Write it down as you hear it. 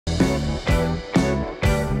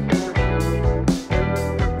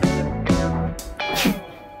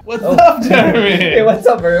What's up, Jeremy? Hey, what's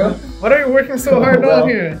up, Beru? What are you working so hard on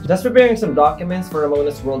here? Just preparing some documents for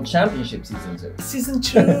Ramoness World Championship Season 2. Season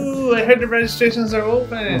 2! I heard the registrations are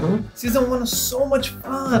open. Season 1 was so much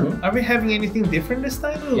fun. Are we having anything different this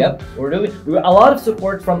time? Yep, we're doing a lot of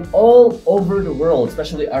support from all over the world,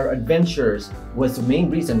 especially our adventurers was the main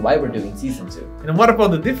reason why we're doing Season 2. And what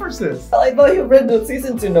about the differences? Well, I thought you read the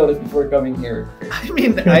Season 2 notice before coming here. I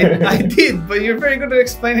mean, I did, but you're very good at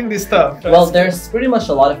explaining this stuff. Well, there's pretty much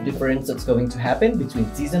a lot of difference that's going to happen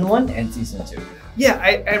between Season 1 and Season 2. Yeah,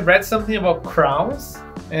 I read something about crowns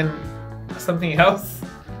and something else.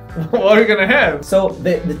 What are we gonna have? So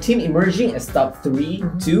the team emerging as top 3,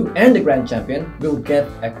 2, and the Grand Champion will get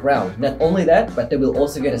a crown. Not only that, but they will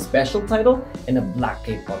also get a special title and a Black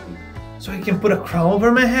Cape Puppy. So you can put a crown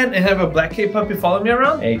over my head and have a Black Cape Puppy follow me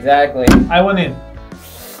around? Exactly. I want in.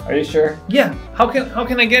 Are you sure? Yeah. How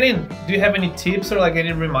can I get in? Do you have any tips or like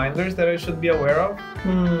any reminders that I should be aware of?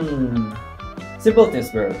 Simple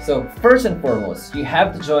tips, bro. So first and foremost, you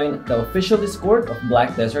have to join the official Discord of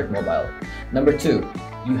Black Desert Mobile. Number 2,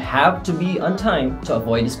 you have to be on time to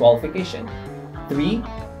avoid disqualification. 3,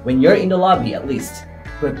 when you're in the lobby at least,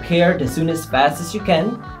 prepare as soon as fast as you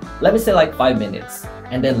can. Let me say like 5 minutes.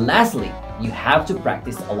 And then lastly, you have to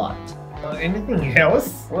practice a lot. Anything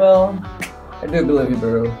else? Well, I do believe you,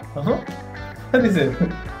 bro. What is it?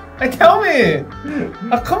 Tell me!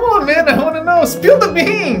 Come on, man, I want to know. Spill the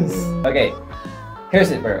beans! Okay,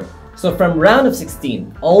 here's it, bro. So from round of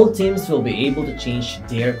 16, all teams will be able to change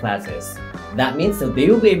their classes. That means that they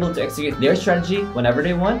will be able to execute their strategy whenever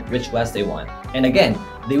they want, which class they want. And again,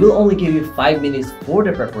 they will only give you 5 minutes for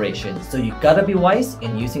the preparation, so you gotta be wise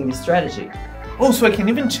in using this strategy. Oh, so I can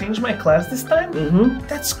even change my class this time?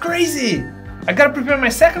 That's crazy! I gotta prepare my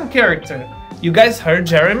second character. You guys heard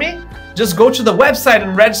Jeremy? Just go to the website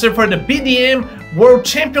and register for the BDM World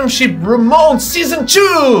Championship Ramoness Season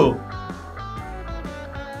 2!